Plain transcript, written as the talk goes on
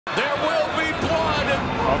There will be blood.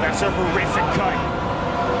 Oh, that's a horrific cut.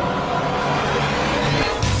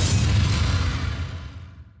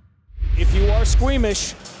 If you are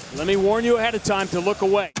squeamish, let me warn you ahead of time to look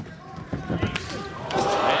away. And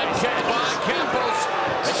checked by Campos.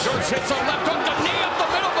 And Girtz hits a left hook, the knee up the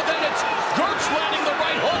middle, but then it's Girtz landing the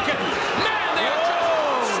right hook. And man, they are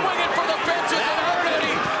just swinging for the fences and hurt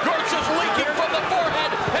Eddie. Girtz is leaking from the forehead,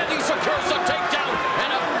 and he secures a takedown and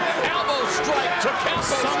an elbow strike to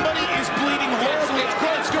Campos. Somebody is bleeding horribly. It's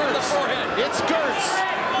Girtz from the forehead. It's Girtz.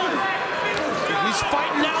 He's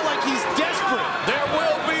fighting now like he's desperate. There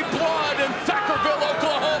will be blood in Thackerville,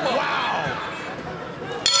 Oklahoma. Wow.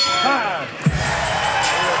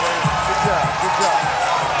 Good job, good job.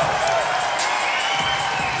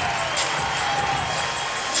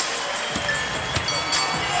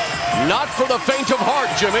 Not for the faint of heart,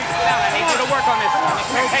 Jimmy. I need you to work on this.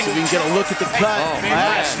 So we can get a look at the cut. Oh,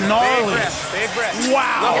 That's gnarly. Big breath.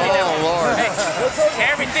 Wow. Oh, Lord. Hey,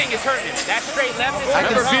 everything is hurting. That straight left is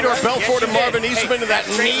hurting. Remember Peter Belfort and Marvin Eastman to that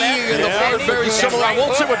knee in the front, very similar. I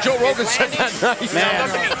won't say what Joe Rogan said that night. Man,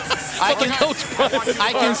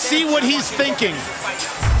 I can see what he's thinking.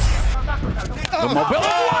 The mobility.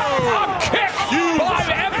 A kick by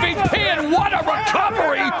MVP, and what a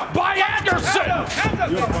recovery by Anderson.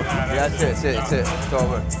 Yeah, that's it. It's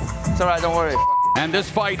over. It's all right, don't worry. And this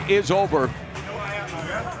fight is over.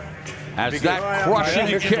 As that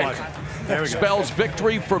crushing kick spells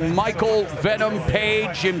victory for Michael Venom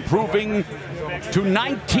Page, improving to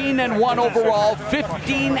 19-1 overall,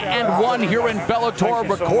 15-1 here in Bellator,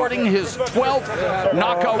 recording his 12th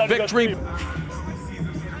knockout victory.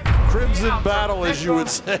 Crimson battle, as you would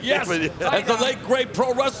say. Yes, as the late great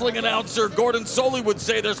pro wrestling announcer Gordon Soley would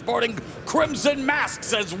say, they're sporting crimson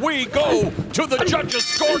masks as we go to the judges'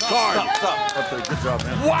 scorecard. Stop. Okay, good job,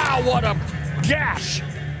 man. Wow, what a gash.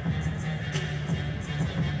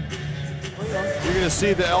 You're going to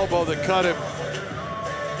see the elbow that cut him.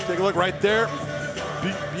 Take a look right there.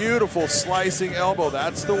 Beautiful slicing elbow.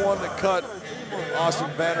 That's the one that cut Austin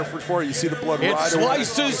Vanderford for you. You see the blood It right away.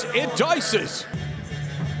 slices, it dices.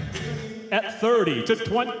 At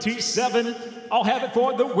 30-27, I'll have it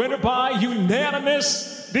for the winner by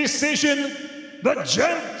unanimous decision, the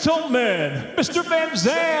gentleman, Mr. Van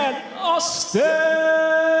Zandt, Austin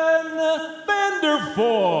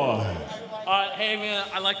Vanderford. Hey man,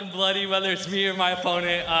 I like him bloody, whether it's me or my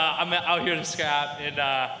opponent. I'm out here to scrap, and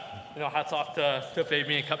hats off to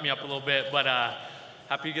Fabian, cut me up a little bit, but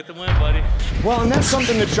happy to get the win, buddy. Well, and that's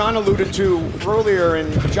something that John alluded to earlier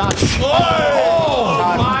in Josh.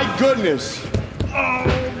 Oh, my goodness.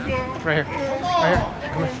 Right here.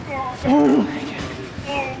 Come here.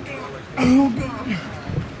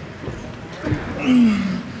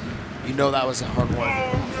 You know that was a hard one.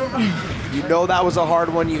 You know that was a hard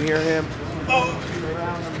one. You hear him.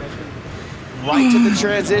 Right to the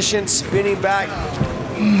transition, spinning back,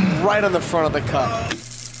 right on the front of the cut.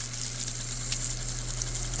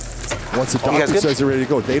 Once the doctor says they're ready to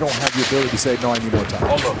go, they don't have the ability to say, no, I need more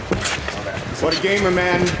time. What a gamer,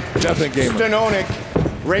 man. Definite gamer. Stanonik,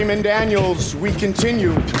 Raymond Daniels, we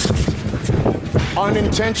continue.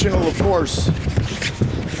 Unintentional, of course.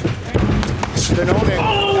 Stanonik.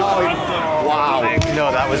 Wow.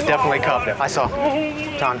 No, that was definitely cupped. I saw.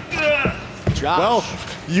 John. Well,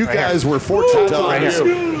 you guys were fortune tellers. Right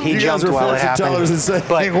here. He jumped while it happened. And saying,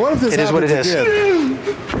 but what if this it is what it is.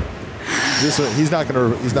 This one, he's not going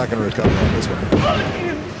to recover on this one.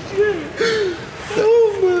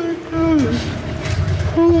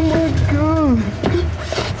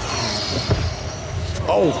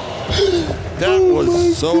 Oh, that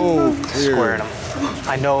was so clear. Squaring him.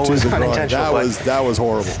 I know it was unintentional, that was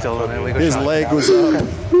horrible. Still an illegal His shot. leg was up.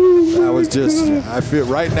 That was just, I feel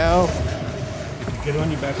right now.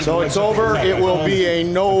 So it's over. It will be a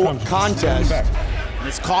no contest. And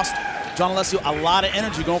it's cost John Alessio a lot of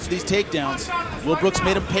energy going for these takedowns. Will Brooks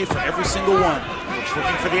made him pay for every single one.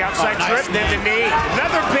 Looking for the outside trip, then the knee.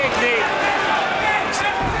 Another big knee.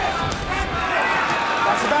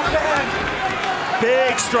 That's about bad.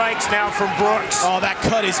 Big strikes now from Brooks. Oh, that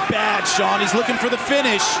cut is bad, Sean. He's looking for the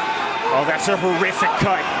finish. Oh, that's a horrific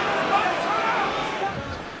cut.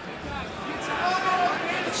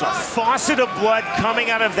 It's a faucet of blood coming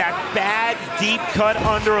out of that bad, deep cut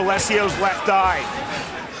under Alessio's left eye.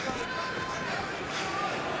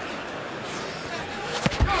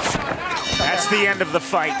 That's the end of the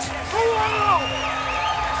fight.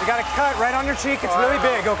 You got a cut right on your cheek. It's really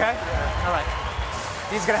big, okay? All right.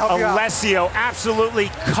 He's gonna help you out. Alessio absolutely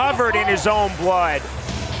covered in his own blood.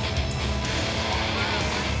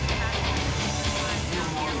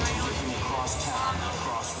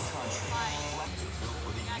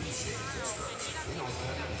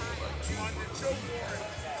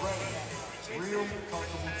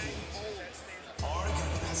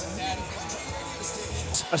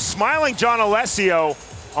 A smiling John Alessio,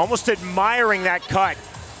 almost admiring that cut.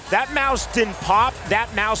 That mouse didn't pop.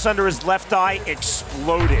 That mouse under his left eye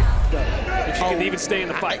exploded. If you can even stay in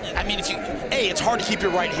the fight. I mean, A, it's hard to keep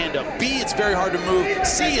your right hand up. B, it's very hard to move.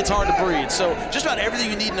 C, it's hard to breathe. So just about everything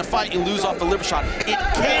you need in a fight, you lose off the liver shot. It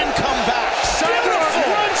can come back. Beautiful.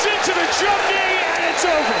 Runs into the jump knee, and it's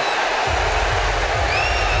over.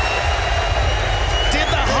 Did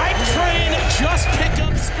the hype train just pick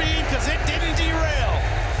up speed? Because it didn't derail.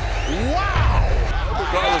 Wow.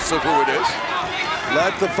 Regardless of who it is,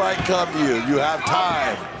 let the fight come to you. You have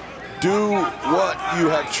time. Do what you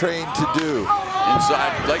have trained to do.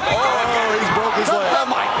 Inside, like, oh, he's broke his leg. Oh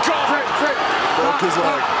my God! Broke his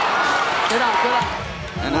leg. Get out.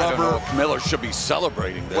 And I don't know if Miller should be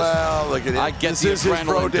celebrating this. Well, look at it. I get the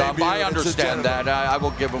adrenaline dump. I understand that. I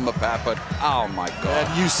will give him a pat, but oh my God.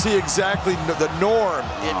 And you see exactly the norm.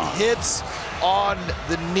 It hits on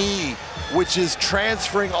the knee, which is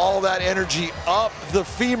transferring all that energy up the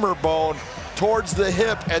femur bone towards the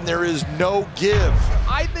hip, and there is no give.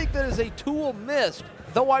 I think that is a tool missed.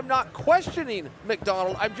 Though I'm not questioning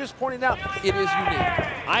McDonald, I'm just pointing out it is unique.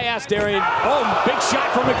 I asked Darian, big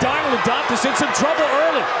shot from McDonald, and Dantas in some trouble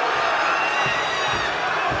early.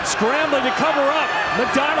 Scrambling to cover up.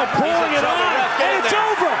 McDonald pulling it on, and it's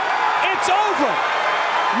over. It's over.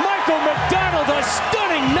 Michael McDonald, a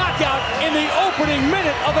stunning knockout in the opening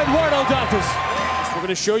minute of Eduardo Dantas. We're going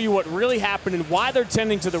to show you what really happened and why they're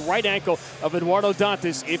tending to the right ankle of Eduardo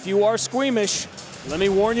Dantas. If you are squeamish, let me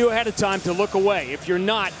warn you ahead of time to look away. If you're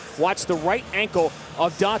not, watch the right ankle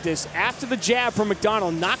of Dantas. After the jab from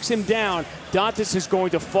McDonald knocks him down, Dantas is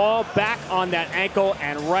going to fall back on that ankle,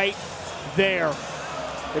 and right there,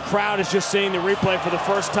 the crowd is just seeing the replay for the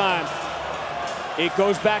first time. It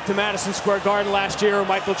goes back to Madison Square Garden last year,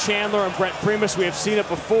 Michael Chandler and Brent Primus. We have seen it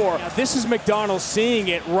before. Now, this is McDonald seeing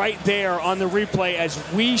it right there on the replay as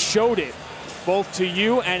we showed it, both to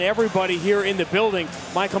you and everybody here in the building.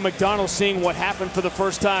 Michael McDonald seeing what happened for the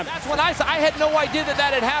first time. That's when I had no idea that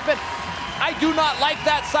had happened. I do not like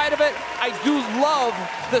that side of it. I do love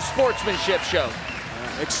the sportsmanship show.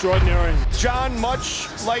 Extraordinary. John, much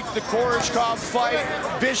like the Koreshkov fight,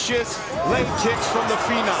 vicious leg kicks from the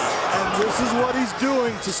Phenom. And this is what he's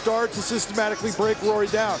doing to start to systematically break Rory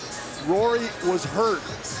down. Rory was hurt.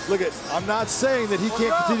 Look at, I'm not saying that he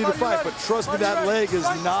can't continue to fight, but trust me, that leg is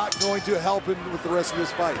not going to help him with the rest of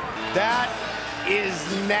this fight. That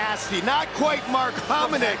is nasty. Not quite Mark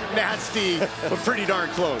Hominick nasty, but pretty darn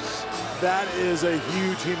close. That is a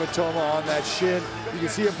huge hematoma on that shin. You can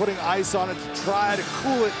see him putting ice on it to try to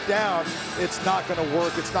cool it down. It's not going to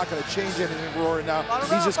work. It's not going to change anything for Rory now.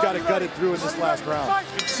 He's just got to gut it through in this last round.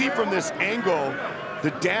 You can see from this angle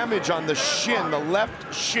the damage on the shin, the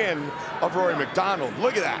left shin of Rory McDonald.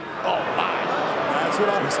 Look at that. Oh, my. That's what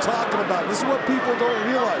I was talking about. This is what people don't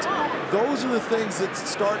realize. Those are the things that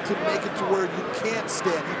start to make it to where you can't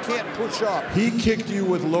stand, you can't push up. He kicked you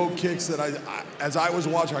with low kicks that as I was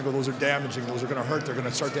watching, I go, those are damaging, those are gonna hurt, they're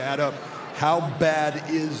gonna start to add up. How bad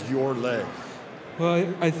is your leg?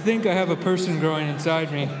 Well, I think I have a person growing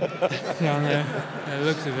inside me down there, it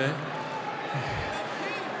looks of it.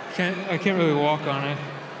 I can't really walk on it,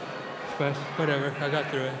 but whatever, I got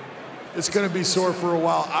through it. It's gonna be sore for a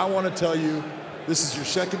while. I wanna tell you, this is your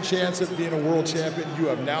second chance at being a world champion. You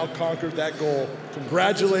have now conquered that goal.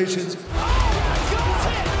 Congratulations.